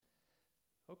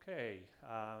Okay,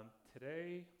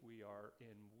 today we are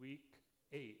in week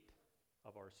 8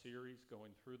 of our series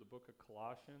going through the book of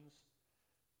Colossians,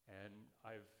 and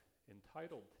I've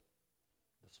entitled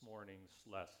this morning's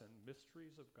lesson,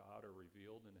 Mysteries of God Are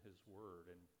Revealed in His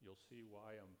Word, and you'll see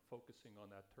why I'm focusing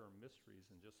on that term mysteries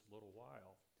in just a little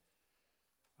while.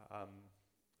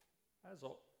 As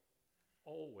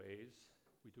always,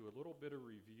 we do a little bit of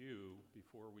review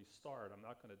before we start. I'm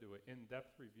not going to do an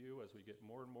in-depth review. As we get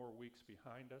more and more weeks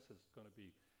behind us, it's going to be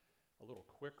a little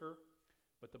quicker.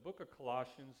 But the book of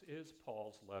Colossians is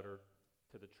Paul's letter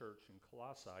to the church in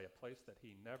Colossae, a place that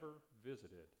he never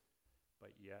visited,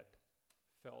 but yet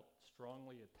felt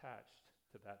strongly attached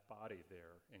to that body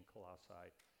there in Colossae.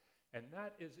 And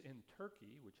that is in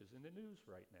Turkey, which is in the news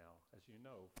right now, as you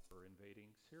know, for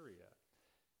invading Syria.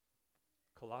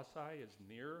 Colossae is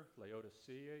near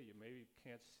Laodicea. You maybe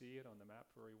can't see it on the map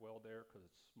very well there because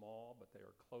it's small, but they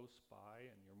are close by,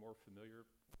 and you're more familiar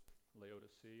with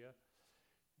Laodicea.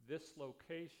 This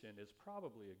location is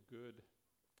probably a good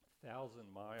 1,000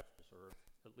 miles, or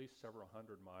at least several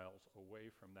hundred miles away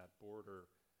from that border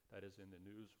that is in the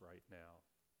news right now.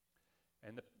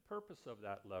 And the purpose of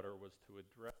that letter was to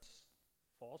address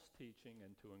false teaching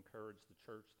and to encourage the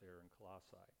church there in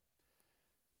Colossae.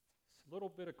 A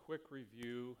little bit of quick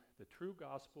review. The true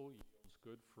gospel yields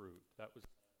good fruit. That was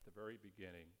at the very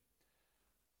beginning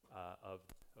of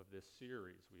this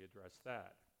series. We addressed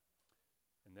that.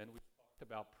 And then we talked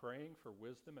about praying for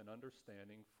wisdom and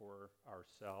understanding for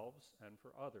ourselves and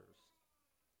for others.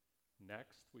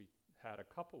 Next, we had a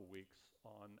couple weeks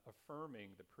on affirming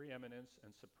the preeminence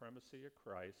and supremacy of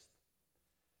Christ.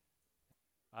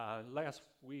 Last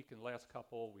week and last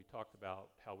couple, we talked about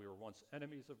how we were once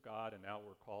enemies of God and now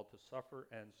we're called to suffer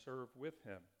and serve with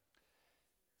Him.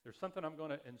 There's something I'm going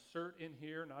to insert in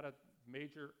here, not a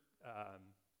major,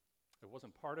 it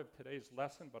wasn't part of today's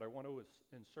lesson, but I want to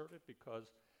insert it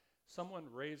because someone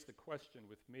raised the question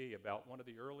with me about one of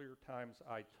the earlier times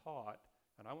I taught,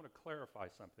 and I want to clarify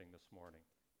something this morning.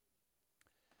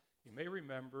 You may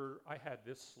remember I had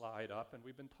this slide up, and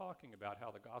we've been talking about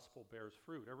how the gospel bears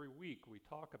fruit. Every week we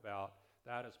talk about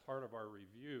that as part of our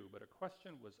review, but a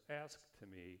question was asked to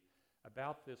me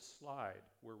about this slide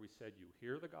where we said, you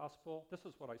hear the gospel? This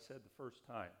is what I said the first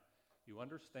time. You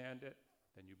understand it,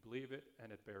 then you believe it,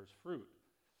 and it bears fruit.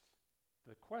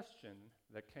 The question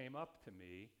that came up to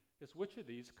me is, which of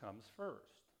these comes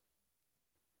first?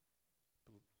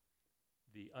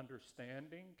 The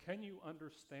understanding. Can you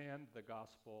understand the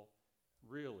gospel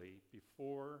really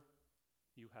before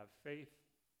you have faith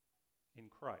in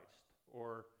Christ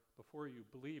or before you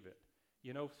believe it?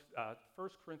 You know, 1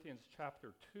 Corinthians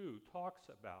chapter 2 talks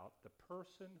about the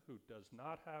person who does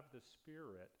not have the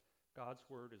Spirit, God's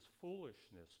word is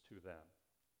foolishness to them.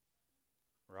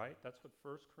 Right? That's what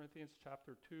 1 Corinthians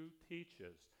chapter 2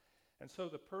 teaches. And so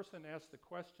the person asked the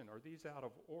question, are these out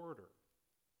of order,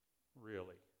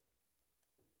 really?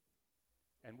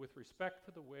 And with respect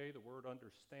to the way the word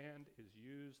understand is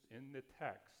used in the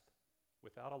text,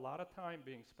 without a lot of time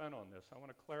being spent on this, I want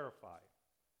to clarify,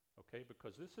 okay,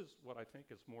 because this is what I think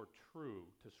is more true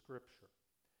to Scripture.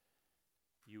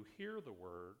 You hear the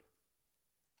word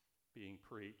being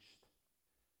preached,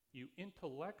 you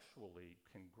intellectually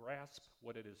can grasp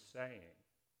what it is saying.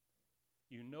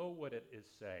 You know what it is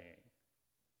saying,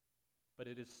 but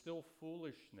it is still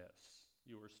foolishness.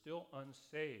 You are still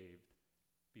unsaved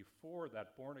before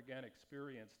that born-again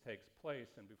experience takes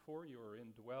place and before you are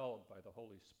indwelled by the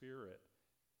Holy Spirit,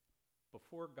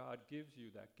 before God gives you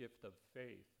that gift of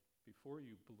faith, before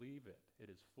you believe it, it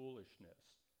is foolishness.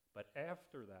 But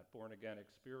after that born-again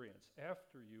experience,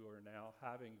 after you are now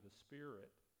having the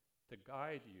Spirit to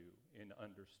guide you in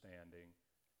understanding,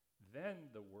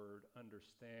 then the word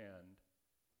understand,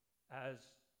 as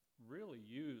really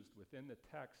used within the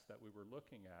text that we were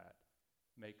looking at,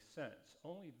 makes sense.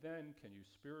 Only then can you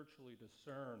spiritually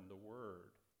discern the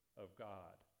word of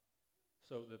God.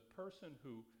 So the person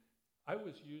who, I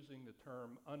was using the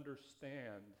term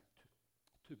understand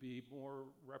to be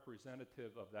more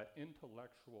representative of that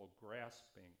intellectual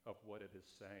grasping of what it is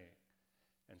saying.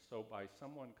 And so by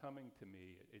someone coming to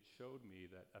me, it showed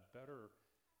me that a better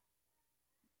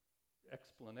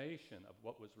explanation of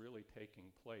what was really taking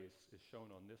place is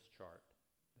shown on this chart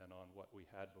than on what we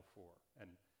had before. And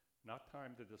not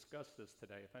time to discuss this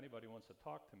today. If anybody wants to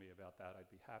talk to me about that,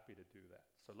 I'd be happy to do that.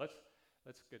 So let's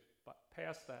get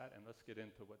past that and let's get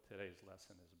into what today's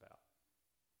lesson is about.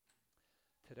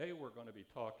 Today we're going to be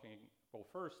talking, well,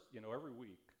 first, every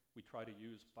week we try to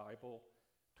use Bible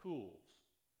tools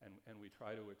and we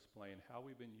try to explain how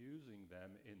we've been using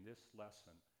them in this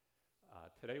lesson.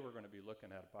 Today we're going to be looking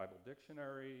at a Bible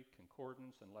dictionary,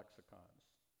 concordance, and lexicons.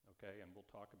 okay? And we'll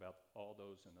talk about all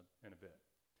those in a bit.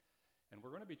 And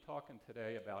we're going to be talking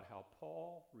today about how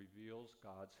Paul reveals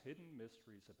God's hidden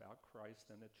mysteries about Christ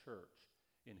and the church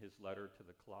in his letter to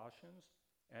the Colossians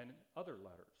and other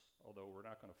letters, although we're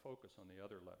not going to focus on the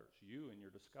other letters. You, in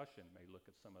your discussion, may look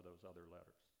at some of those other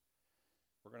letters.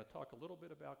 We're going to talk a little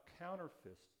bit about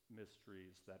counterfeit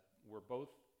mysteries that were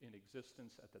both in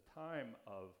existence at the time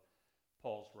of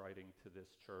Paul's writing to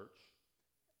this church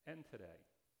and today,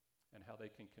 and how they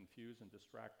can confuse and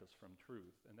distract us from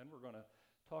truth. And then we're going to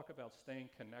talk about staying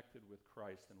connected with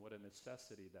Christ and what a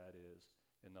necessity that is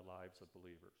in the lives of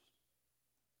believers.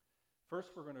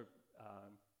 First, we're going to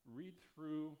read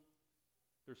through,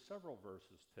 there's several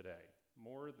verses today,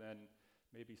 more than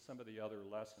maybe some of the other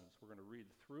lessons. We're going to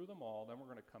read through them all, then we're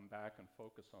going to come back and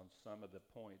focus on some of the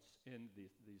points in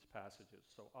these passages.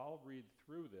 So I'll read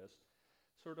through this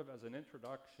sort of as an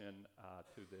introduction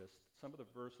to this. Some of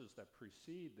the verses that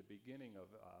precede the beginning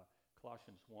of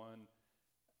Colossians 1:26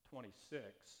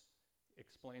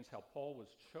 explains how Paul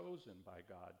was chosen by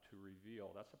God to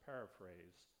reveal, that's a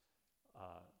paraphrase,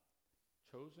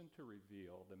 chosen to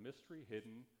reveal the mystery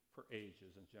hidden for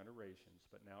ages and generations,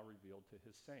 but now revealed to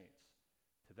his saints.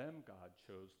 To them God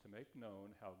chose to make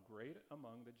known how great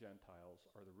among the Gentiles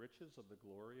are the riches of the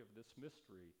glory of this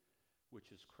mystery,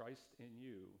 which is Christ in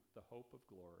you, the hope of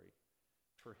glory.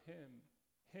 For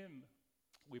him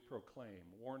we proclaim,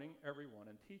 warning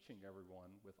everyone and teaching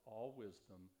everyone with all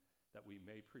wisdom, that we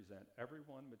may present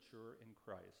everyone mature in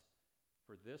Christ.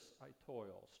 For this I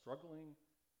toil, struggling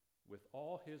with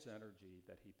all his energy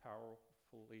that he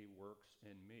powerfully works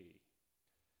in me.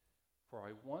 For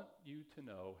I want you to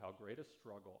know how great a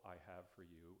struggle I have for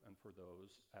you and for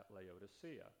those at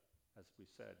Laodicea, as we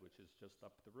said, which is just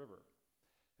up the river,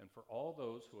 and for all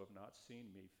those who have not seen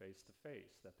me face to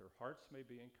face, that their hearts may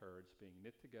be encouraged, being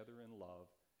knit together in love,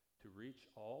 to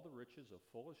reach all the riches of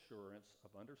full assurance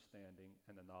of understanding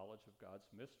and the knowledge of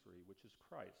God's mystery, which is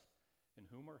Christ, in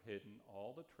whom are hidden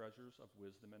all the treasures of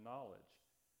wisdom and knowledge.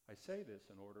 I say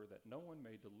this in order that no one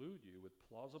may delude you with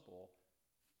plausible,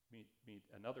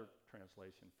 another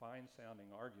translation, fine-sounding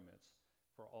arguments.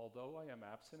 For although I am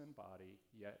absent in body,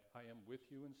 yet I am with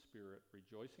you in spirit,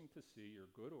 rejoicing to see your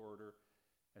good order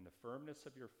and the firmness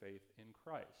of your faith in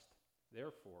Christ.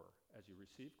 Therefore, as you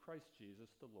receive Christ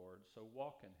Jesus the Lord, so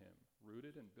walk in him,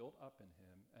 rooted and built up in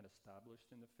him, and established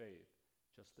in the faith,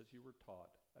 just as you were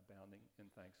taught, abounding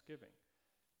in thanksgiving.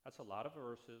 That's a lot of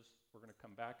verses. We're going to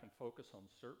come back and focus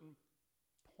on certain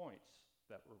points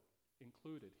that were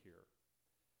included here.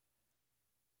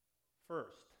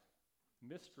 First,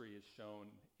 mystery is shown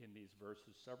in these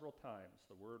verses several times,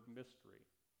 the word mystery.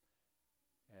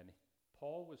 And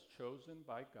Paul was chosen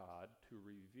by God to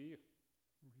reveal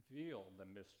the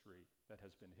mystery that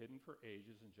has been hidden for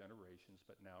ages and generations,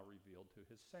 but now revealed to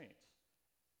his saints.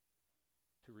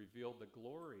 To reveal the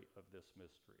glory of this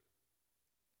mystery.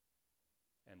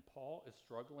 And Paul is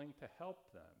struggling to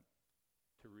help them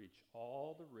to reach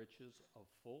all the riches of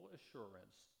full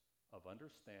assurance of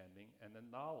understanding and the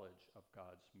knowledge of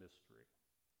God's mystery.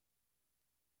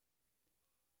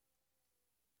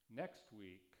 Next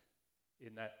week,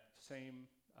 in that same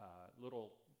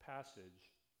little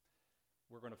passage,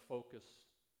 we're going to focus,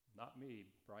 not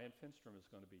me, Brian Finstrom is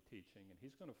going to be teaching, and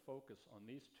he's going to focus on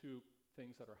these two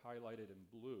things that are highlighted in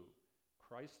blue,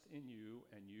 Christ in you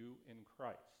and you in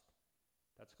Christ.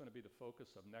 That's going to be the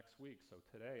focus of next week, so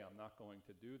today I'm not going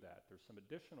to do that. There's some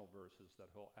additional verses that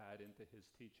he'll add into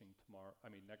his teaching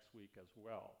next week as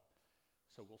well.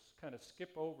 So we'll kind of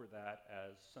skip over that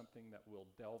as something that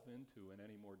we'll delve into in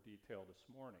any more detail this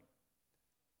morning.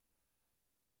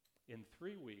 In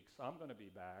 3 weeks, I'm going to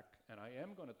be back, and I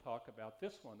am going to talk about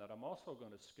this one that I'm also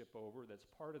going to skip over that's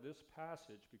part of this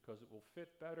passage because it will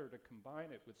fit better to combine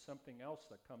it with something else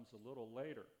that comes a little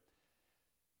later.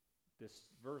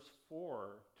 This verse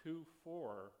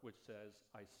 2:4, which says,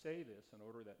 I say this in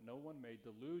order that no one may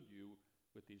delude you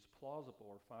with these plausible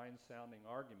or fine-sounding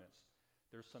arguments.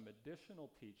 There's some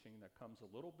additional teaching that comes a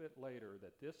little bit later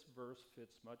that this verse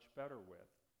fits much better with.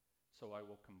 So I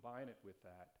will combine it with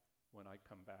that when I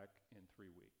come back in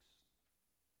 3 weeks.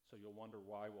 So you'll wonder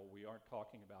why, well, we aren't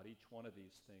talking about each one of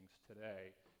these things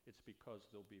today. It's because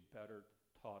they'll be better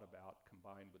taught about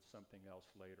combined with something else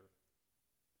later.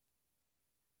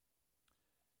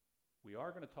 We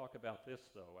are going to talk about this,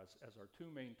 though, as our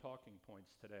two main talking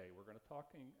points today. We're going to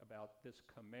talking about this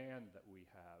command that we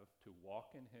have to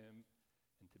walk in him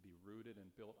and to be rooted and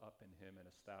built up in him and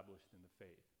established in the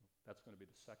faith. That's going to be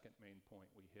the second main point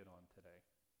we hit on today.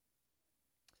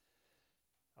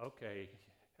 Okay,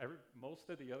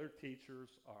 most of the other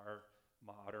teachers are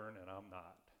modern, and I'm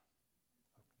not.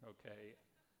 Okay,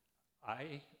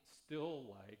 I still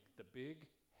like the big,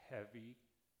 heavy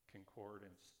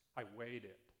concordance. I weighed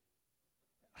it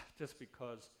just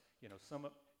because,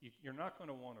 you're not going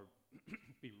to want to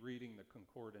be reading the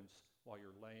concordance while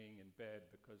you're laying in bed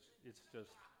because it's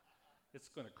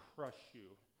going to crush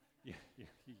you.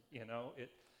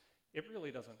 It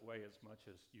really doesn't weigh as much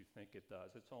as you think it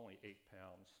does. It's only 8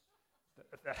 pounds.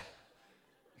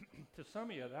 To some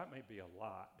of you, that may be a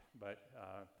lot, but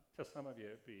to some of you,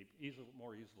 it'd be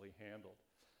more easily handled.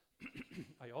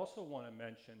 I also want to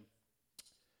mention,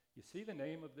 you see the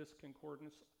name of this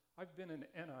concordance? I've been an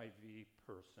NIV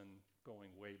person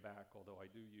going way back, although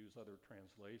I do use other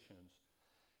translations.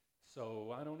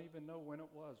 So I don't even know when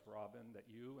it was, Robin, that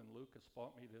you and Lucas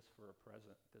bought me this for a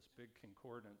present, this big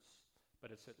concordance. But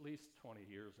it's at least 20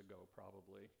 years ago,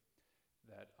 probably,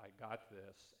 that I got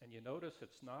this. And you notice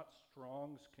it's not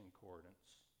Strong's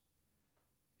Concordance.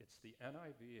 It's the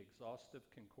NIV Exhaustive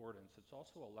Concordance. It's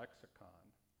also a lexicon.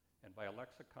 And by a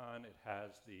lexicon, it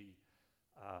has the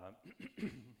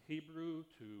Hebrew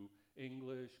to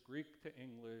English, Greek to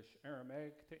English,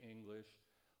 Aramaic to English,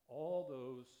 all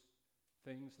those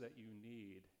things that you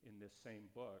need in this same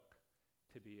book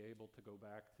to be able to go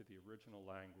back to the original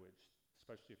language,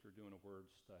 especially if you're doing a word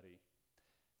study.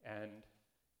 And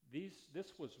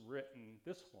this was written,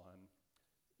 this one,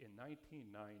 in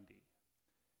 1990.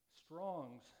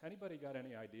 Strong's, anybody got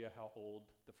any idea how old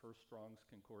the first Strong's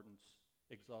Concordance,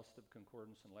 Exhaustive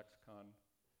Concordance and Lexicon?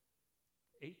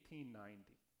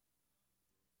 1890.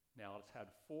 Now, it's had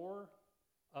 4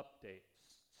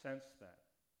 updates since then.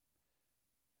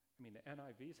 I mean, the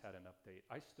NIV's had an update.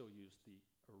 I still use the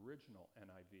original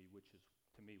NIV, which is,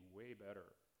 to me, way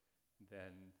better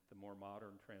than the more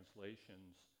modern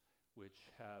translations, which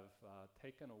have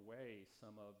taken away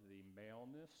some of the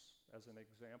maleness, as an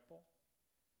example,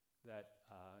 that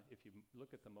if you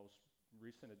look at the most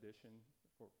recent edition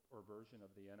or version of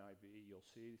the NIV, you'll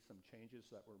see some changes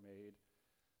that were made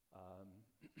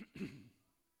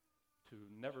to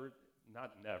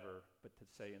not never, but to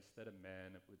say instead of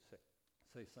men, it would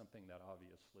say something that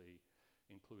obviously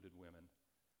included women.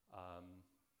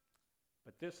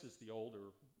 But this is the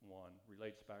older one,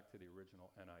 relates back to the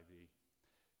original NIV.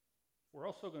 We're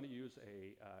also going to use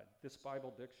this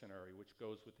Bible dictionary, which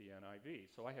goes with the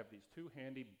NIV. So I have these 2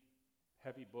 handy,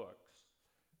 heavy books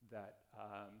that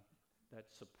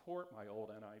support my old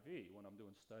NIV when I'm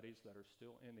doing studies that are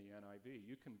still in the NIV.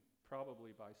 You can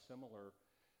probably buy similar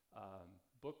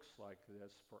books like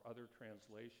this for other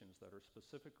translations that are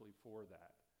specifically for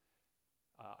that.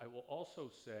 I will also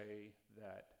say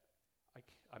that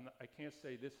I can't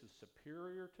say this is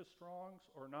superior to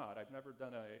Strong's or not. I've never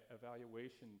done an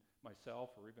evaluation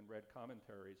myself or even read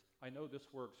commentaries. I know this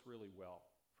works really well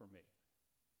for me.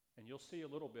 And you'll see a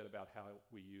little bit about how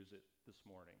we use it this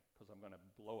morning, because I'm going to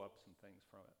blow up some things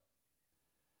from it.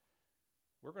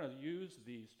 We're going to use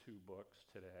these 2 books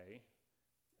today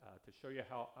to show you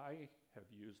how I have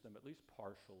used them, at least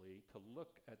partially, to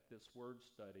look at this word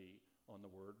study on the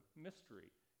word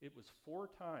mystery. It was 4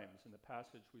 times in the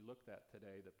passage we looked at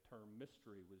today the term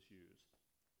mystery was used.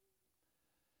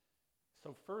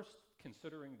 So first,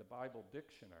 considering the Bible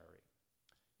dictionary,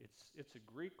 it's the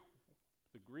Greek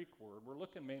word. We're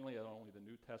looking mainly at only the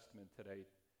New Testament today,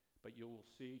 but you'll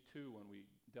see too when we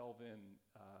delve in,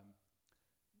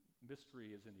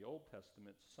 mystery is in the Old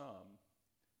Testament some,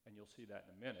 and you'll see that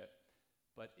in a minute.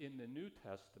 But in the New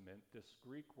Testament, this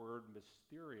Greek word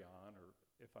mysterion, or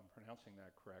if I'm pronouncing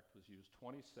that correct, was used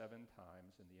 27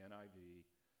 times in the NIV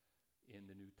in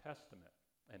the New Testament.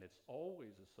 And it's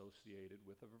always associated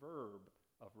with a verb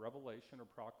of revelation or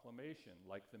proclamation,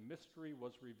 like the mystery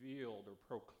was revealed or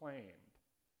proclaimed.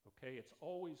 Okay, it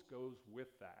always goes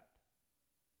with that.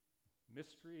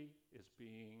 Mystery is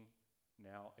being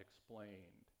now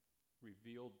explained,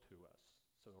 revealed to us.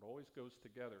 So it always goes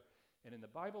together. And in the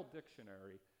Bible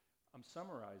dictionary, I'm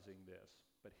summarizing this,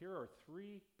 but here are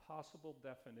 3 possible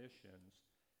definitions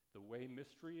the way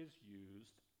mystery is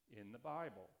used in the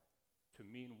Bible to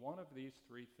mean one of these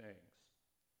 3 things.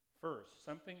 First,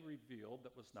 something revealed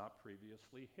that was not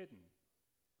previously hidden.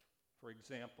 For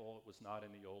example, it was not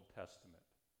in the Old Testament,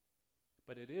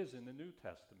 but it is in the New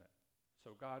Testament.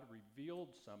 So God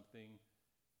revealed something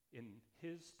in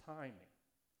his timing.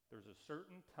 There's a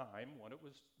certain time when it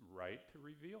was right to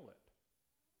reveal it.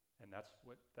 And that's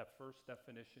what that first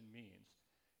definition means.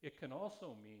 It can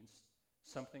also mean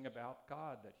something about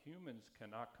God that humans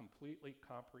cannot completely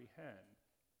comprehend.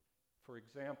 For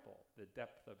example, the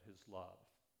depth of his love.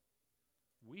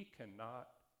 We cannot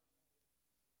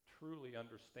truly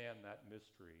understand that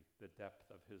mystery, the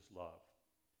depth of his love.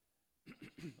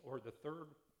 Or the third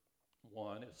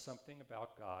One is something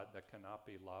about God that cannot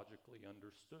be logically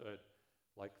understood,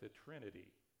 like the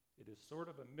Trinity. It is sort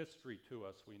of a mystery to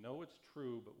us. We know it's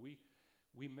true, but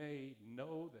we may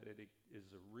know that it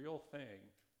is a real thing,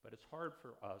 but it's hard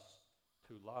for us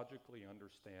to logically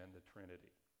understand the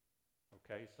Trinity.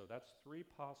 Okay, so that's three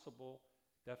possible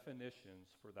definitions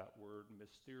for that word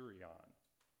mysterion.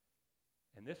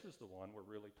 And this is the one we're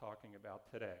really talking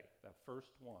about today, that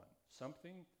first one.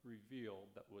 Something revealed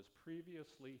that was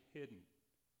previously hidden.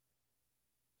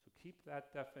 So keep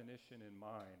that definition in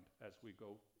mind as we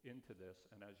go into this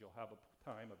and as you'll have a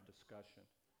time of discussion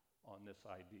on this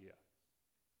idea.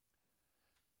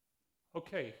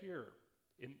 Okay, here,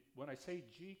 when I say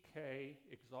GK,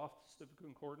 Exhaustive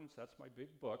Concordance, that's my big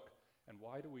book. And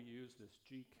why do we use this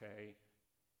GK?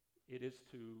 It is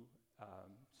to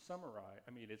summarize,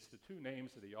 it's the two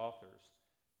names of the authors,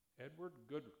 Edward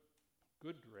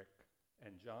Goodrick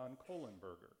and John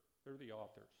Kohlenberger. They're the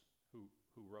authors who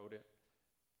wrote it.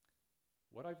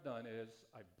 What I've done is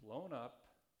I've blown up,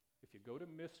 if you go to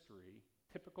mystery,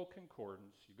 typical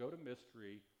concordance, you go to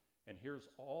mystery, and here's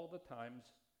all the times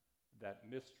that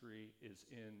mystery is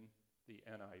in the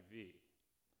NIV.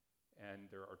 And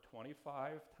there are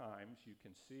 25 times you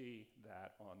can see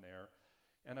that on there.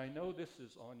 And I know this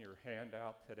is on your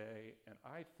handout today, and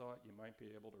I thought you might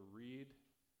be able to read,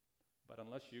 but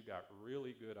unless you got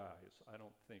really good eyes, I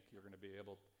don't think you're going to be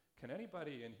able. Can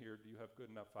anybody in here, do you have good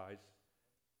enough eyes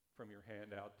from your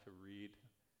handout to read?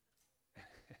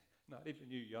 Not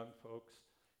even you young folks.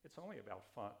 It's only about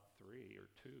font 3 or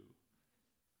 2.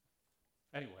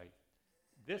 Anyway,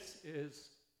 this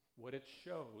is what it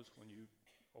shows when you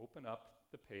open up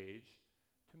the page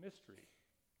to mystery.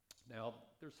 Now,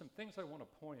 there's some things I want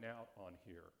to point out on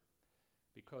here,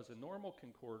 because a normal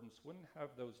concordance wouldn't have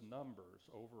those numbers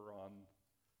over on,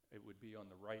 it would be on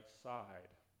the right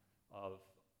side of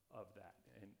that.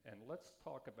 And let's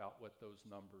talk about what those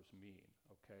numbers mean,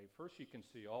 okay? First, you can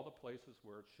see all the places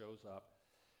where it shows up,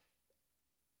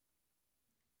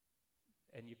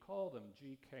 and you call them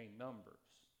GK numbers.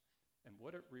 And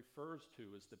what it refers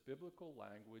to is the Biblical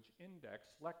Language Index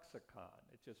Lexicon.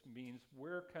 It just means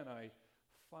where can I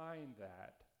find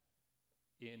that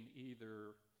in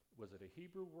either, was it a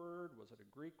Hebrew word, was it a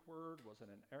Greek word, was it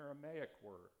an Aramaic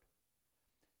word?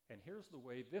 And here's the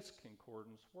way this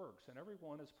concordance works, and every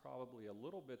one is probably a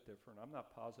little bit different. I'm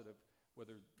not positive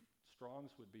whether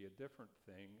Strong's would be a different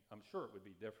thing. I'm sure it would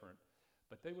be different,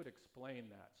 but they would explain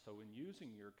that. So in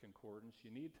using your concordance,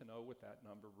 you need to know what that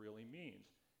number really means.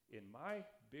 In my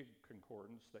big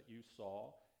concordance that you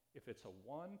saw, if it's a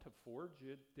 1 to 4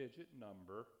 digit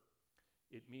number,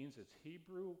 it means it's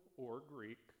Hebrew or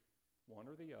Greek, one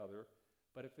or the other,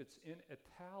 but if it's in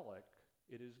italic,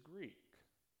 it is Greek.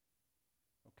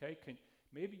 Okay,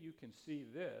 maybe you can see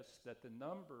this, that the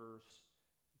numbers,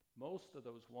 most of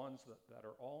those ones that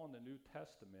are all in the New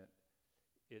Testament,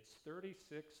 it's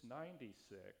 3696,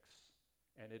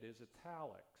 and it is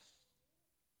italics.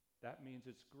 That means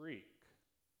it's Greek.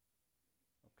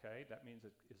 Okay, that means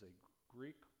it is a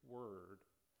Greek word.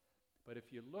 But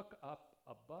if you look up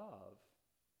above,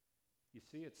 you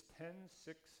see it's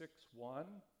 10661.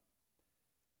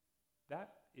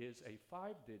 That is a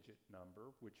 5-digit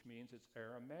number, which means it's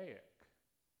Aramaic.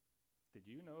 Did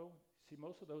you know? See,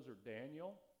 most of those are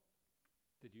Daniel.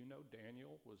 Did you know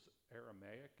Daniel was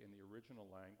Aramaic in the original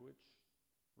language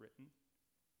written?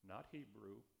 Not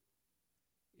Hebrew.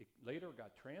 It later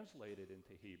got translated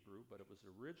into Hebrew, but it was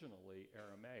originally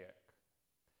Aramaic.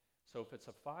 So if it's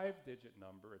a 5-digit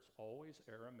number, it's always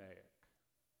Aramaic.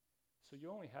 So you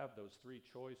only have those three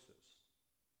choices,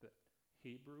 the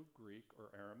Hebrew, Greek, or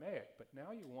Aramaic. But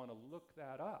now you want to look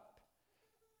that up.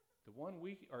 The one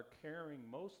we are caring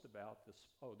most about,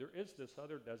 there is this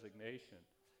other designation,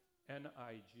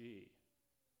 NIG,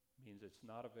 means it's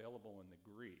not available in the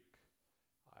Greek.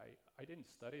 I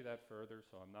didn't study that further,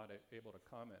 so I'm not able to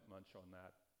comment much on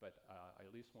that, but I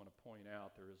at least want to point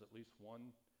out there is at least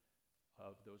one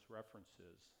of those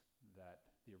references that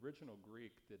the original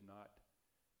Greek did not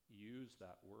use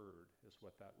that word, is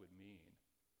what that would mean.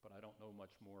 But I don't know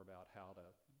much more about how to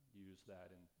use that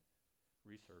and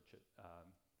research it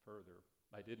further.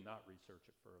 I did not research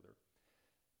it further.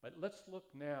 But let's look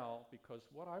now, because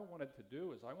what I wanted to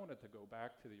do is I wanted to go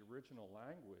back to the original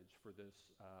language for this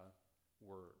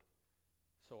word.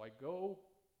 So I go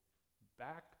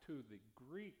back to the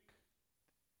Greek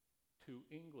to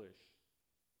English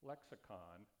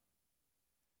lexicon.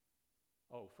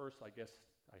 Oh, first I guess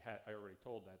I already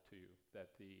told that to you,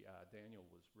 that the Daniel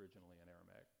was originally in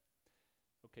Aramaic.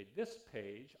 Okay, this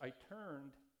page, I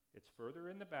turned, it's further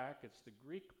in the back, it's the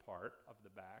Greek part of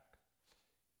the back.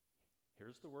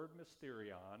 Here's the word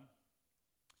mysterion.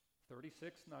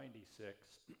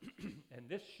 3696, and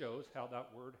this shows how that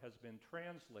word has been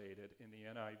translated in the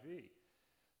NIV.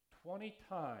 20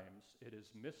 times it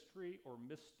is mystery or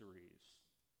mysteries.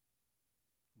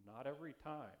 Not every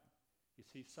time. You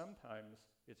see, sometimes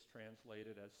it's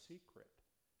translated as secret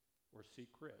or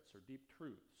secrets or deep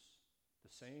truths. The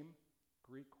same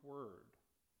Greek word.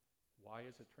 Why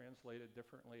is it translated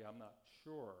differently? I'm not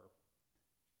sure.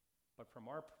 But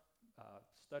from our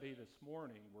study this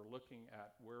morning, we're looking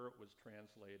at where it was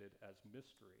translated as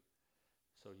mystery.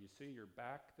 So you see, you're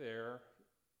back there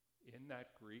in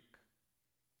that Greek.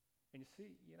 And you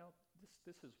see,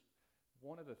 this is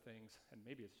one of the things, and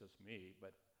maybe it's just me,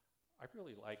 but I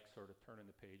really like sort of turning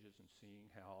the pages and seeing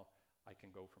how I can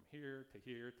go from here to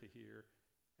here to here.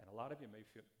 And a lot of you may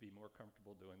be more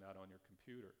comfortable doing that on your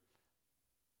computer.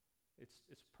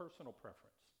 It's personal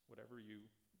preference, whatever you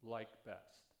like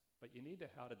best. But you need to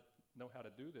know how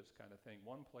to do this kind of thing,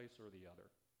 one place or the other.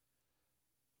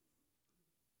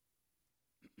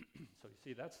 So you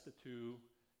see, that's the two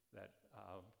that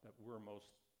we're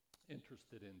most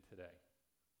interested in today.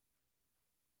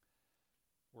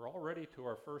 We're already to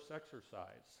our first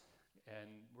exercise, and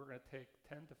we're going to take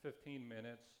 10 to 15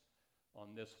 minutes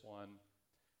on this one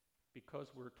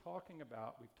because we've talked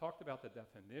about the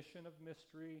definition of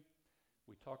mystery.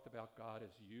 We talked about God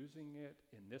as using it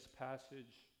in this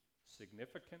passage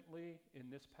significantly in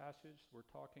this passage we're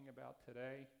talking about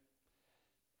today.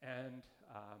 And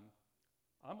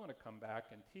I'm going to come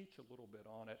back and teach a little bit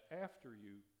on it after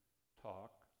you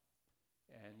talk,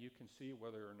 and you can see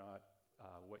whether or not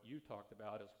what you talked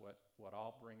about is what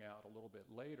I'll bring out a little bit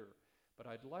later. But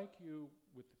I'd like you,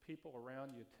 with the people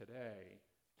around you today,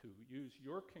 to use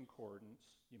your concordance.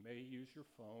 You may use your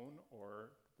phone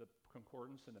or the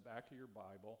concordance in the back of your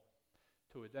Bible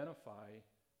to identify,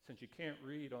 since you can't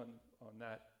read on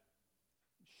that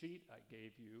sheet I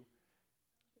gave you.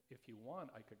 If you want,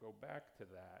 I could go back to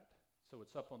that. So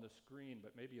it's up on the screen,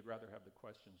 but maybe you'd rather have the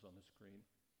questions on the screen.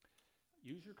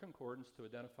 Use your concordance to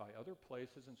identify other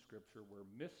places in Scripture where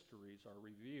mysteries are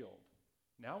revealed.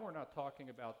 Now we're not talking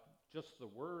about just the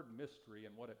word mystery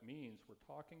and what it means. We're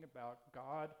talking about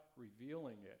God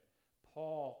revealing it.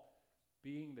 Paul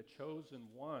being the chosen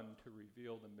one to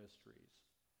reveal the mysteries.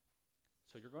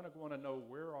 So you're going to want to know,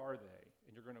 where are they?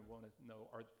 And you're going to want to know,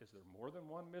 is there more than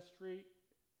one mystery?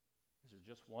 Is there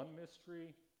just one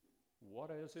mystery?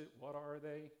 What is it? What are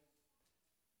they?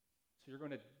 So you're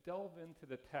going to delve into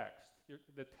the text.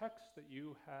 The text that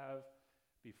you have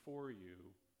before you,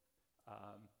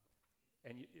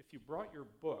 and if you brought your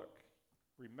book,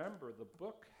 remember the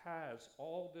book has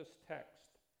all this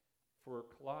text for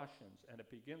Colossians, and it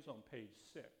begins on page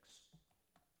 6.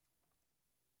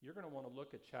 You're going to want to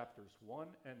look at chapters 1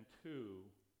 and 2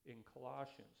 in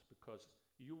Colossians, because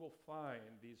you will find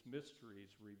these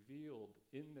mysteries revealed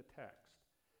in the text.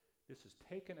 This is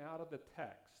taken out of the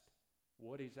text,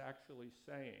 what he's actually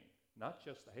saying. Not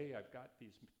just, hey, I've got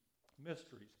these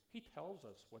mysteries. He tells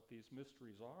us what these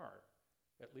mysteries are,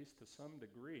 at least to some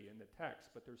degree in the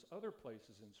text. But there's other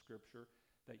places in Scripture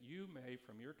that you may,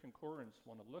 from your concordance,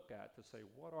 want to look at to say,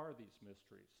 what are these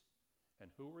mysteries?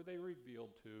 And who were they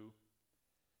revealed to?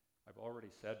 I've already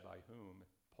said by whom,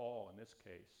 Paul in this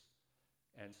case.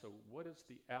 And so what is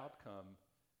the outcome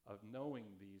of knowing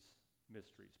these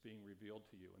mysteries being revealed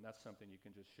to you? And that's something you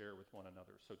can just share with one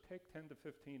another. So take 10 to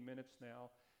 15 minutes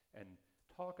now and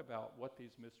talk about what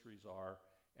these mysteries are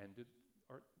and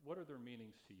what are their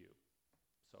meanings to you.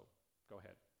 So go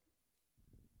ahead.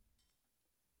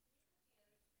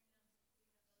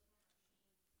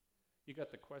 You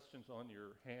got the questions on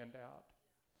your handout.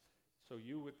 So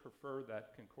you would prefer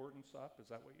that concordance up? Is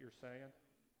that what you're saying?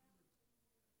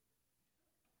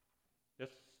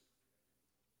 This,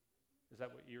 is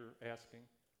that what you're asking?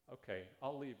 Okay,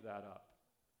 I'll leave that up.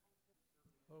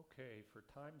 Okay, for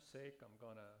time's sake, I'm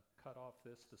going to cut off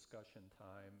this discussion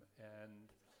time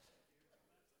and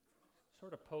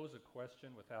sort of pose a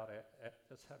question without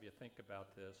just have you think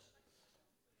about this.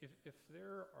 If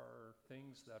there are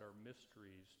things that are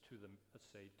mysteries to the,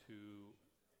 let's say, to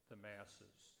the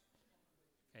masses,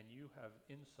 and you have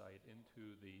insight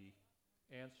into the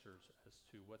answers as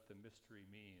to what the mystery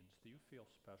means, do you feel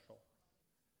special?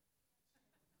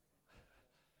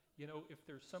 You know, if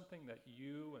there's something that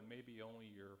you and maybe only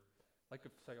your, like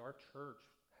if, say, our church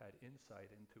had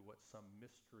insight into what some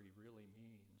mystery really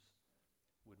means,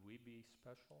 would we be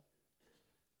special?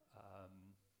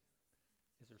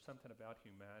 Is there something about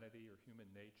humanity or human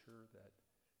nature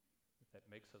that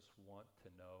makes us want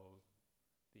to know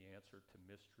the answer to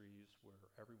mysteries where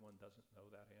everyone doesn't know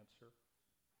that answer?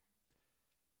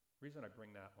 The reason I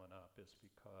bring that one up is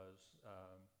because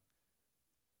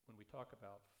when we talk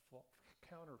about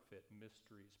counterfeit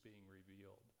mysteries being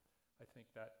revealed. I think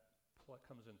that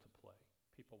comes into play.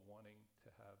 People wanting to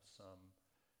have some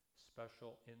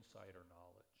special insight or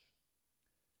knowledge.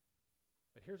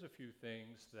 But here's a few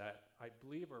things that I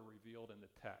believe are revealed in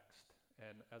the text.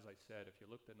 And as I said, if you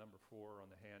looked at number 4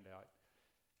 on the handout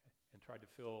and tried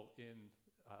to fill in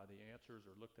the answers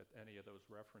or looked at any of those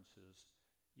references,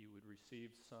 you would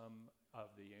receive some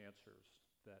of the answers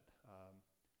that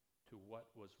to what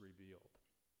was revealed.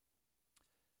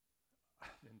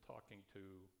 In talking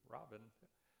to Robin,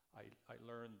 I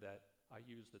learned that I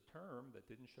used a term that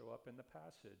didn't show up in the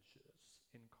passage as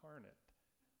incarnate,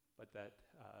 but that,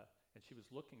 and she was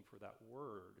looking for that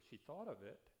word. She thought of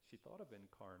it. She thought of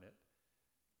incarnate,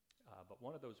 but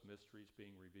one of those mysteries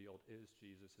being revealed is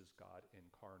Jesus is God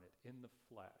incarnate in the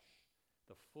flesh.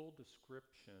 The full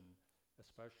description,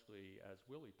 especially as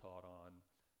Willie taught on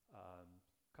a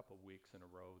couple of weeks in a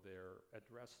row there,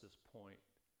 addressed this point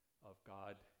of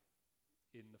God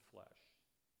in the flesh,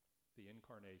 the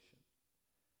incarnation.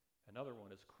 Another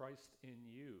one is Christ in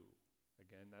you.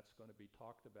 Again, that's going to be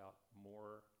talked about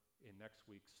more in next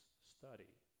week's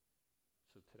study.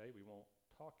 So today we won't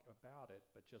talk about it,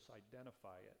 but just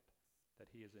identify it, that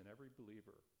he is in every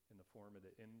believer in the form of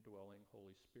the indwelling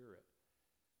Holy Spirit.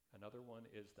 Another one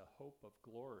is the hope of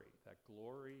glory, that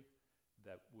glory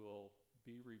that will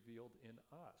be revealed in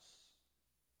us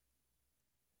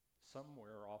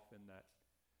somewhere off in that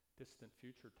distant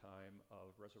future time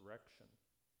of resurrection.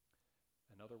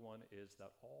 Another one is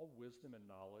that all wisdom and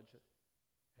knowledge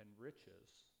and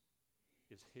riches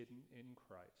is hidden in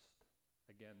Christ.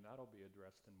 Again, that'll be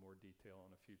addressed in more detail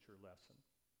in a future lesson.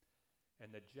 And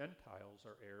the Gentiles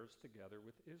are heirs together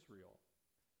with Israel.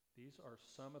 These are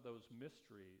some of those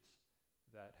mysteries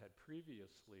that had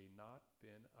previously not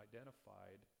been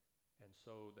identified, and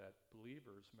so that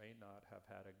believers may not have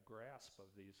had a grasp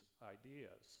of these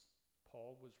ideas.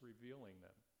 Paul was revealing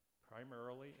them,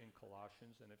 primarily in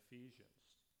Colossians and Ephesians.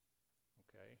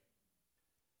 Okay?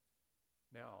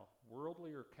 Now,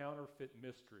 worldly or counterfeit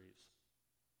mysteries.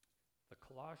 The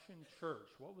Colossian church,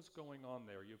 what was going on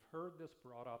there? You've heard this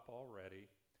brought up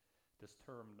already, this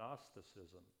term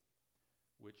Gnosticism,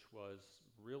 which was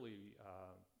really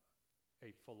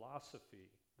a philosophy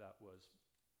that was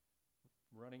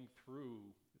running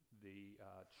through the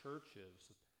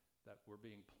churches that were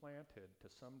being planted to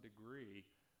some degree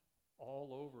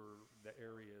all over the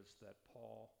areas that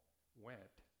Paul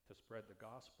went to spread the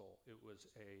gospel. It was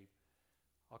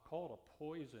I'll call it a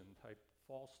poison type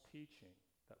false teaching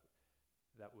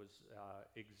that was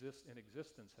in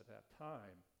existence at that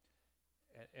time.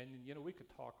 And you know, we could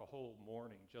talk a whole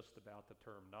morning just about the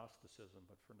term Gnosticism,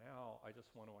 but for now, I just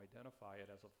want to identify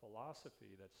it as a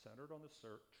philosophy that's centered on the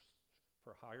search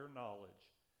for higher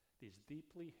knowledge, these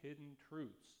deeply hidden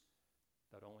truths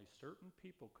that only certain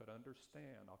people could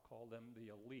understand. I'll call them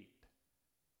the elite.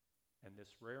 And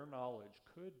this rare knowledge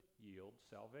could yield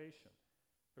salvation.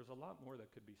 There's a lot more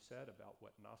that could be said about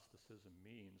what Gnosticism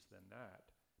means than that,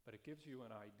 but it gives you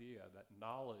an idea that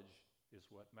knowledge is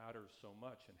what matters so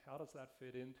much. And how does that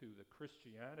fit into the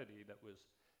Christianity that was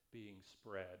being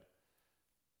spread?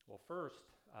 Well,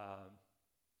 first,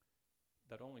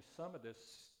 that only some of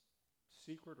this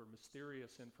secret or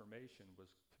mysterious information was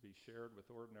to be shared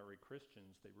with ordinary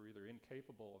Christians. They were either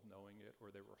incapable of knowing it or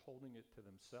they were holding it to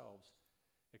themselves,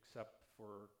 except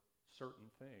for certain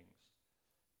things.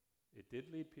 It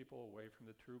did lead people away from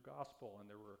the true gospel, and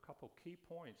there were a couple key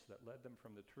points that led them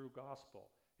from the true gospel.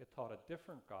 It taught a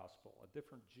different gospel, a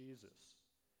different Jesus.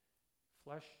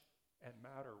 Flesh and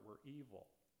matter were evil.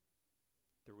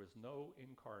 There was no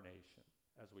incarnation,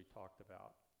 as we talked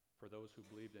about, for those who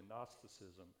believed in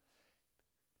Gnosticism.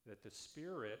 That the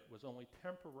Spirit was only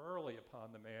temporarily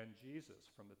upon the man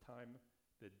Jesus from the time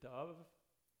the dove,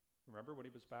 remember when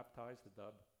he was baptized, the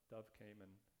dove came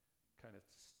and kind of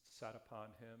sat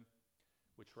upon him,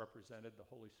 which represented the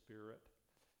Holy Spirit.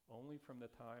 Only from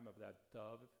the time of that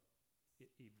dove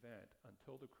event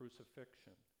until the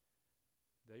crucifixion,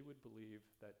 they would believe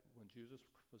that when Jesus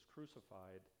was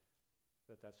crucified,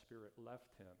 that Spirit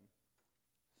left him.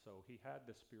 So he had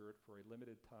the Spirit for a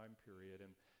limited time period.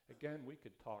 And again, we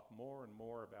could talk more and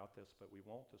more about this, but we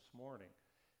won't this morning.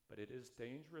 But it is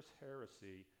dangerous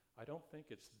heresy. I don't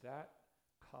think it's that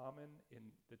common in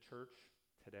the church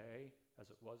today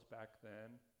as it was back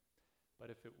then. But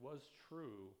if it was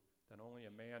true, then only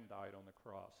a man died on the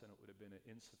cross, and it would have been an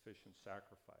insufficient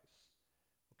sacrifice.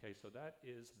 Okay, so that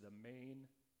is the main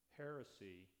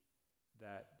heresy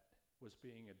that was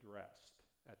being addressed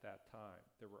at that time.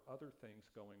 There were other things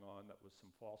going on that was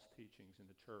some false teachings in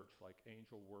the church, like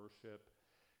angel worship,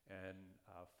 and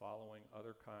following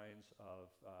other kinds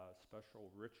of special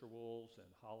rituals and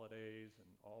holidays and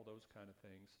all those kind of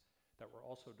things that were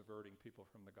also diverting people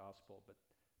from the gospel, but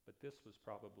this was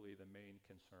probably the main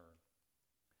concern.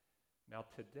 Now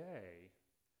today,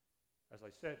 as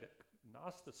I said,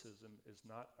 Gnosticism is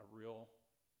not a real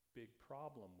big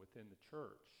problem within the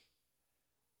church,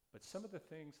 but some of the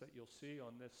things that you'll see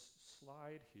on this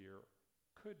slide here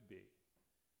could be.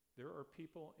 There are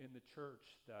people in the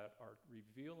church that are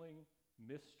revealing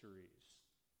mysteries.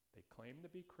 They claim to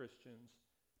be Christians,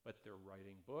 but they're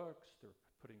writing books, they're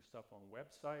putting stuff on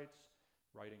websites,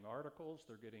 writing articles,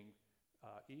 they're getting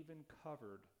even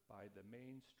covered by the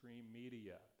mainstream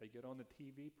media. They get on the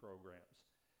TV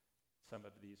programs, some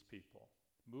of these people.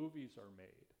 Movies are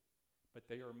made, but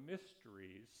they are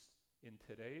mysteries in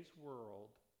today's world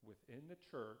within the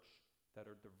church that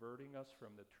are diverting us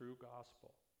from the true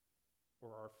gospel.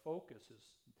 Or our focus is,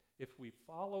 if we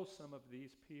follow some of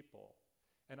these people,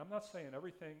 and I'm not saying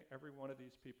everything every one of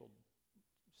these people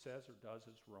says or does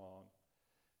is wrong,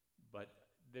 but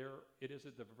it is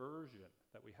a diversion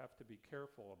that we have to be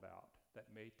careful about that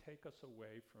may take us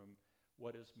away from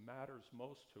what matters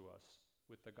most to us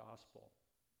with the gospel.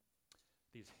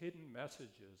 These hidden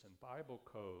messages and Bible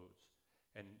codes,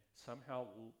 and somehow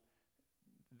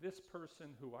this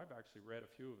person who I've actually read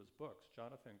a few of his books,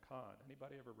 Jonathan Cahn.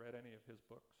 Anybody ever read any of his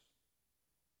books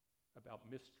about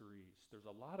mysteries? There's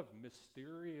a lot of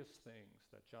mysterious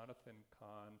things that Jonathan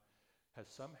Cahn has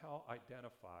somehow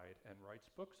identified and writes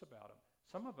books about them.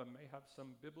 Some of them may have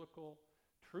some biblical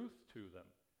truth to them,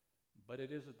 but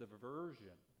it is a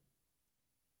diversion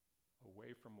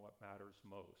away from what matters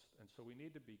most. And so we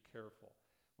need to be careful.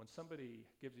 When somebody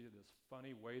gives you this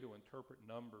funny way to interpret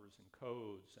numbers and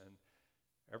codes, and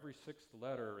every sixth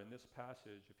letter in this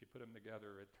passage, if you put them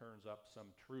together, it turns up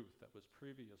some truth that was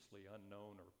previously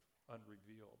unknown or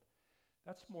unrevealed.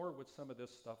 That's more what some of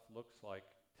this stuff looks like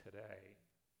today.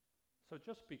 So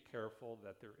just be careful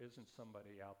that there isn't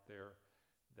somebody out there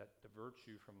that diverts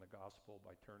you from the gospel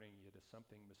by turning you to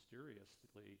something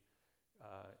mysteriously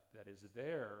that is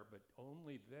there, but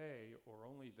only they or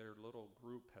only their little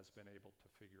group has been able to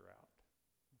figure out.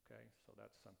 Okay, so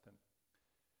that's something.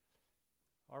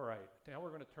 All right, now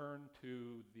we're going to turn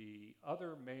to the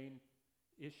other main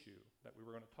issue that we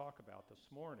were going to talk about this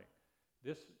morning.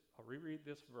 I'll reread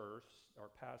this verse,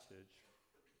 or passage,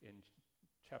 in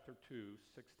chapter 2,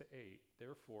 6 to 8.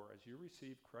 Therefore, as you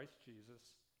receive Christ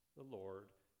Jesus the Lord,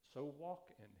 so walk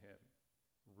in him,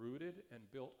 rooted and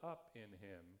built up in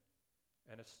him,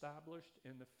 and established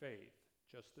in the faith,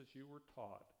 just as you were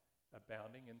taught,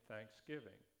 abounding in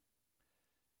thanksgiving.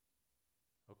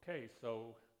 Okay,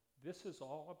 so this is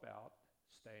all about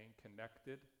staying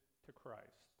connected to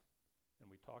Christ. And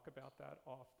we talk about that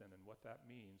often and what that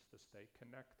means to stay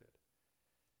connected.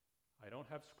 I don't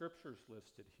have scriptures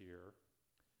listed here,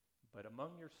 but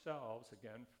among yourselves,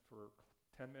 again, for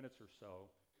 10 minutes or so,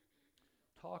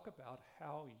 talk about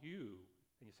how you,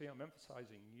 and you see I'm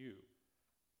emphasizing you,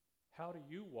 how do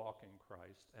you walk in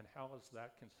Christ, and how is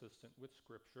that consistent with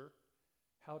Scripture?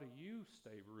 How do you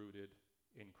stay rooted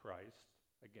in Christ?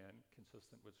 Again,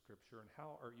 consistent with Scripture. And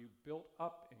how are you built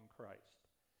up in Christ?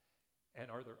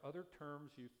 And are there other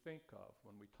terms you think of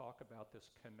when we talk about this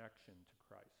connection to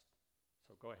Christ?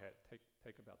 So go ahead,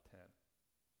 take about 10.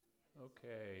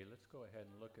 Okay, let's go ahead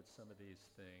and look at some of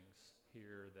these things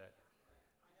here that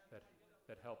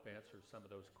help answer some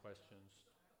of those questions.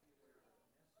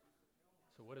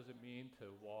 So what does it mean to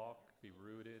walk, be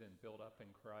rooted, and build up in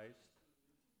Christ?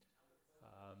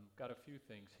 Got a few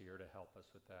things here to help us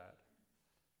with that.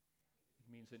 It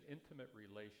means an intimate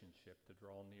relationship to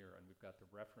draw near, and we've got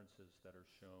the references that are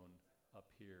shown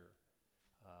up here.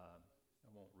 I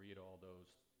won't read all those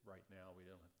right now. We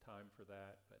don't have time for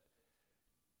that, but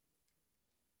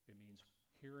it means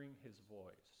hearing his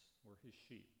voice. We're his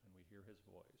sheep, and we hear his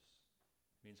voice.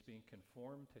 It means being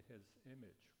conformed to his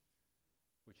image,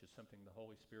 which is something the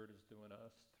Holy Spirit is doing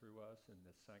through us in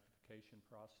this sanctification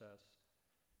process,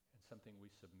 and something we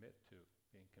submit to,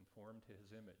 being conformed to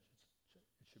his image.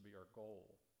 It should be our goal.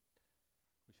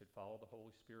 We should follow the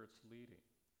Holy Spirit's leading,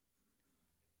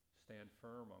 stand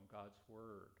firm on God's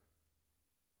word,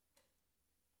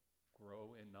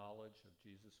 grow in knowledge of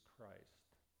Jesus Christ,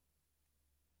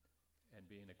 and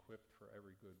being equipped for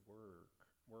every good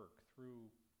work through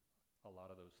a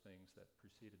lot of those things that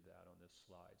preceded that on this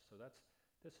slide. So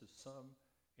this is some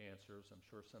answers. I'm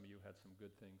sure some of you had some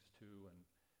good things too, and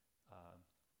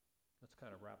let's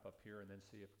kind of wrap up here and then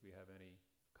see if we have any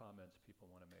comments people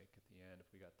want to make at the end if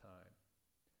we got time.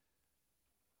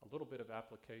 A little bit of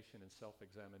application and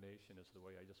self-examination is the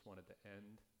way I just wanted to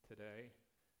end today,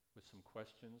 with some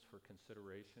questions for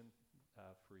consideration.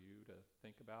 for you to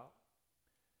think about.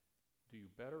 Do you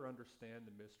better understand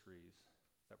the mysteries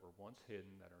that were once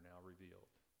hidden that are now revealed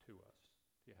to us?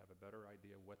 Do you have a better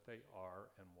idea what they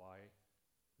are and why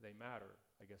they matter?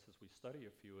 I guess as we study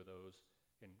a few of those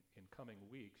in coming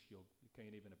weeks, you'll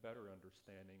gain even a better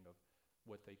understanding of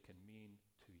what they can mean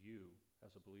to you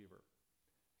as a believer.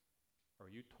 Are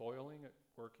you toiling at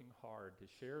working hard to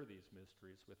share these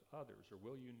mysteries with others, or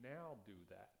will you now do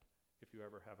that if you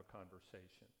ever have a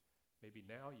conversation? Maybe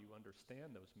now you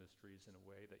understand those mysteries in a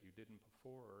way that you didn't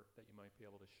before, that you might be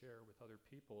able to share with other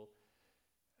people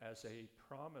as a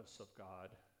promise of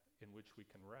God in which we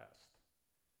can rest.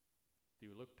 Do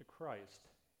you look to Christ,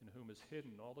 in whom is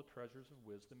hidden all the treasures of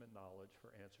wisdom and knowledge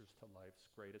for answers to life's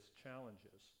greatest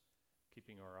challenges?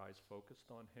 Keeping our eyes focused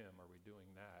on him, are we doing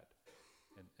that?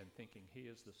 And thinking he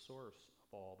is the source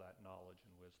of all that knowledge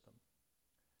and wisdom?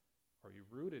 Are you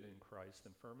rooted in Christ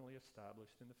and firmly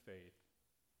established in the faith,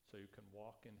 so you can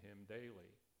walk in him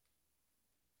daily?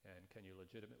 And can you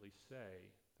legitimately say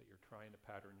that you're trying to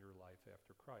pattern your life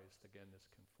after Christ? Again,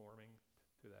 this conforming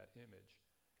to that image.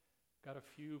 Got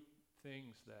a few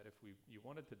things that if you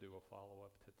wanted to do a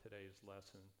follow-up to today's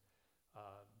lesson,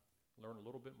 learn a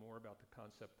little bit more about the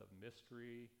concept of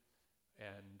mystery,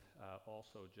 and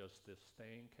also just this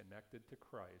staying connected to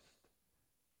Christ,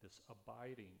 this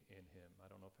abiding in him. I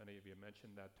don't know if any of you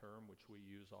mentioned that term, which we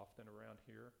use often around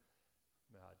here.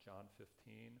 John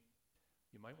 15.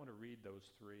 You might want to read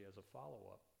those three as a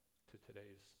follow-up to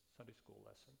today's Sunday school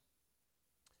lesson.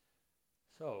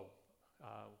 So,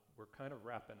 we're kind of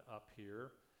wrapping up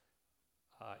here.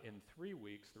 In 3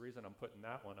 weeks, the reason I'm putting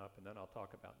that one up and then I'll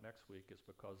talk about next week is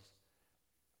because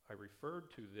I referred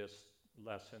to this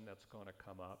lesson that's going to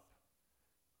come up.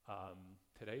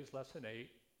 Today's lesson 8,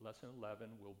 lesson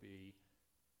 11 will be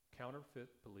counterfeit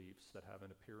beliefs that have an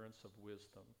appearance of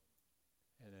wisdom,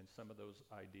 and then some of those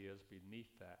ideas beneath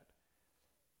that.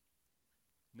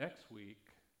 Next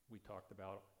week, we talked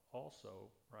about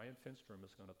also, Ryan Finstrom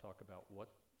is going to talk about what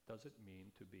does it mean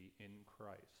to be in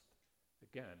Christ.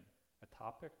 Again, a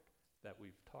topic that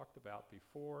we've talked about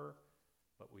before,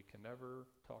 but we can never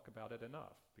talk about it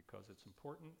enough because it's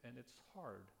important and it's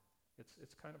hard.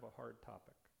 It's kind of a hard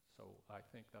topic. So I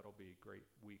think that'll be a great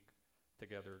week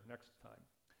together next time.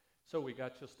 So we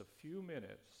got just a few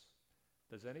minutes.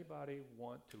 Does anybody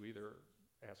want to either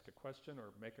ask a question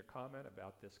or make a comment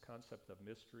about this concept of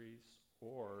mysteries,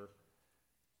 or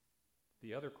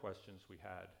the other questions we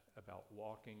had about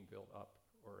walking, built up,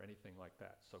 or anything like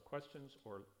that? So questions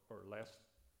or last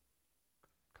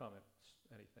comments,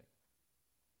 anything?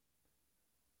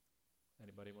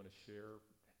 Anybody want to share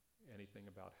anything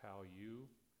about how you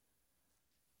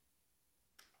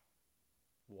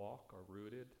walk or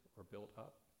rooted or built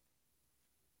up?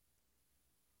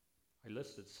 I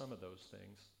listed some of those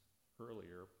things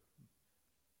earlier,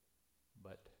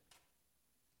 but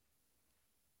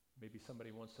maybe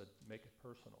somebody wants to make it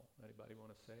personal. Anybody want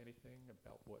to say anything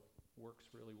about what works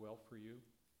really well for you?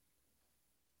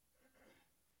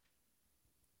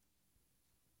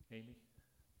 Amy?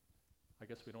 I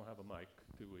guess we don't have a mic,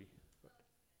 do we? But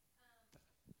When I get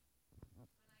off in my thinking and my mood, Christian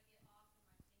music helps a lot.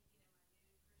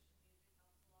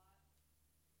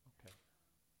 okay.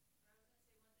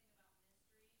 But I was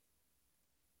going to say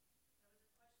one thing about mysteries.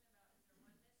 There was a question about, is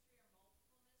there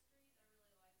one mystery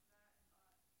or multiple mysteries? I really liked that and thought, first I thought there's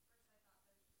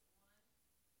just one,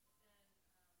 but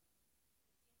then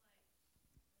it seemed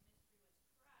like the mystery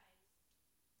was Christ, but then also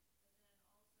there was mysteries in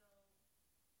Christ, because in him there are hidden all the treasures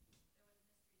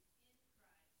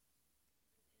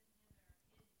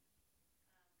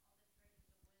of wisdom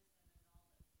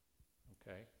and knowledge.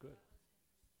 Okay, good. That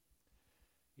was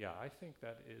interesting. Yeah, I think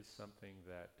that is something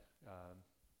that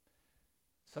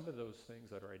some of those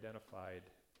things that are identified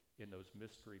in those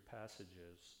mystery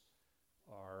passages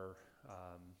are,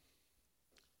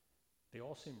 they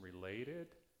all seem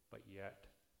related, but yet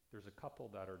there's a couple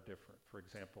that are different. For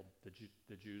example, the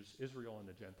Jews, Israel and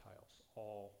the Gentiles,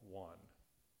 all one.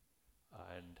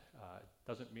 And it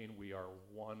doesn't mean we are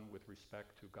one with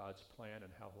respect to God's plan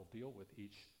and how he'll deal with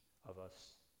each of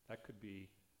us. That could be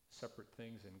separate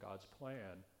things in God's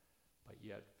plan, but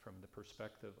yet from the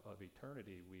perspective of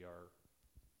eternity, we are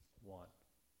one.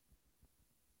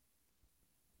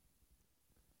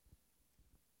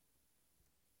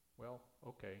 Well,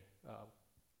 okay. Bill,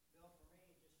 for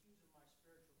me, just using my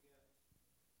spiritual gift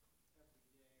every day or whenever it comes up, if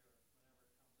God gives me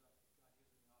the opportunity,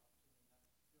 that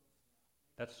fills me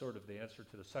up. That's sort of the answer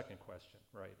to the second question,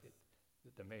 right?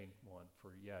 The main one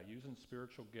for, using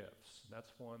spiritual gifts.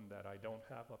 That's one that I don't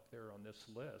have up there on this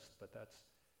list, but that's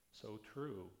so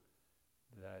true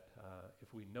that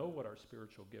if we know what our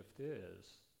spiritual gift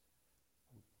is,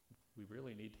 we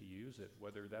really need to use it,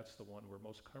 whether that's the one we're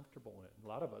most comfortable in. A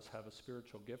lot of us have a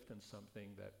spiritual gift in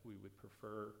something that we would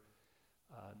prefer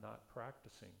not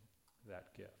practicing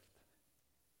that gift.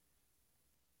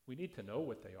 We need to know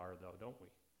what they are, though, don't we?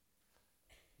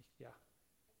 Yeah.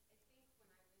 I think when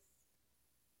I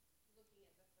was looking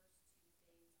at the first two things,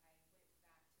 I went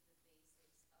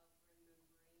back to the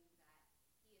basics of remembering that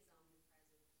he is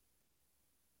omnipresent,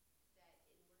 that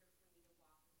in order for me to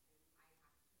walk with him,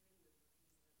 I have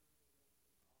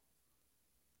to remember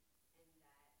he's literally with me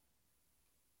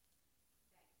all the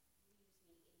time, and that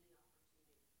leaves me any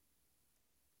opportunity.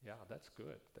 Yeah, that's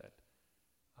good. That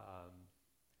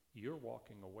you're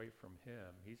walking away from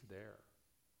him, he's there.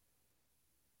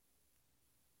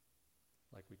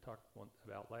 Like we talked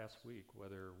about last week,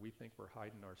 whether we think we're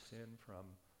hiding our sin from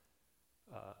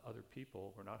other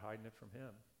people, we're not hiding it from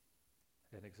him.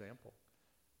 An example.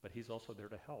 But he's also there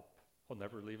to help. He'll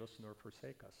never leave us nor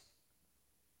forsake us.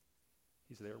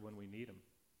 He's there when we need him.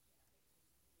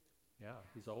 Yeah,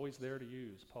 he's always there to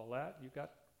use. Paulette, you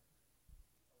got...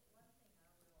 One thing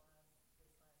I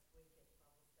realized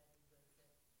this last week at Bible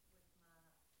study was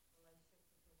that with my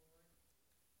relationship with the Lord,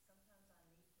 sometimes I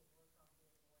need to work on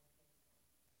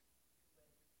being more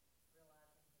intentional with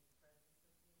realizing his presence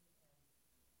with me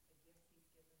and the gifts he's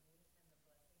given me and the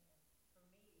blessing. And for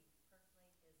me,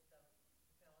 personally, is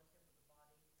the fellowship of the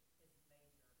body is major.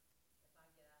 If I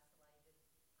get isolated,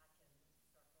 I can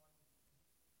start going.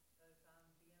 But if I'm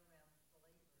being around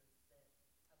believers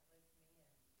that uplift me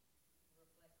and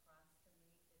reflect Christ to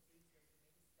me, it's easier for me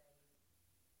to stay.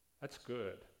 That's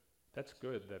good. That's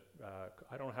good that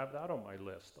I don't have that on my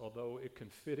list, although it can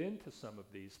fit into some of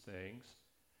these things.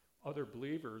 Other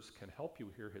believers can help you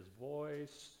hear his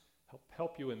voice,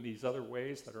 help you in these other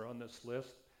ways that are on this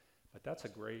list, but that's a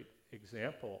great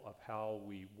example of how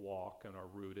we walk and are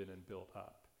rooted and built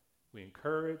up. We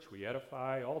encourage, we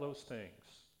edify, all those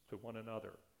things to one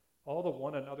another. All the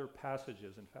one another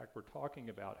passages. In fact, we're talking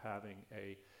about having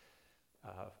a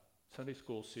Sunday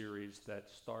school series that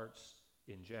starts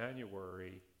in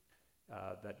January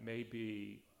that may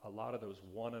be a lot of those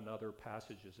one another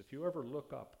passages. If you ever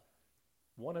look up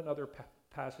one another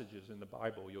passages in the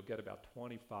Bible, you'll get about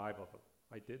 25 of them.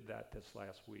 I did that this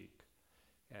last week.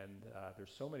 And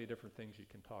there's so many different things you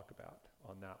can talk about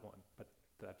on that one, but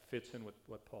that fits in with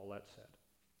what Paulette said.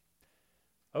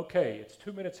 Okay, it's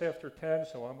 2 minutes after 10,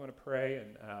 so I'm going to pray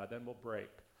and then we'll break.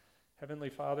 Heavenly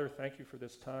Father, thank you for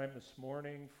this time this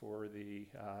morning, for the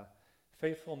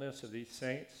faithfulness of these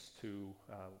saints to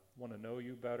want to know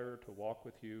you better, to walk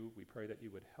with you. We pray that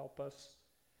you would help us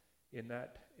in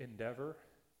that endeavor,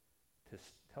 to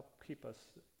help keep us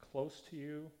close to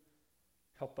you,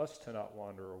 help us to not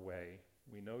wander away.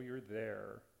 We know you're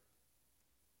there,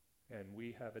 and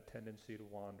we have a tendency to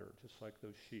wander, just like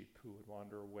those sheep who would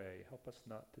wander away. Help us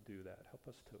not to do that. Help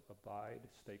us to abide,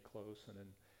 stay close, and in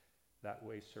that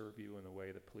way serve you in a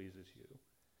way that pleases you.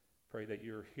 Pray that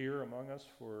you're here among us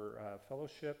for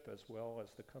fellowship as well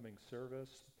as the coming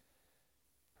service.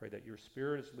 Pray that your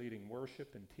Spirit is leading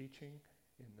worship and teaching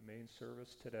in the main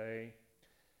service today.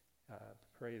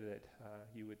 Pray that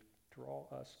you would draw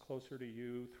us closer to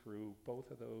you through both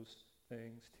of those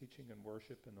things, teaching and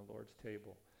worship in the Lord's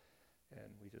table.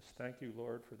 And we just thank you,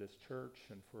 Lord, for this church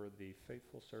and for the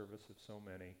faithful service of so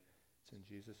many. It's in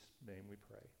Jesus' name we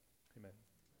pray. Amen.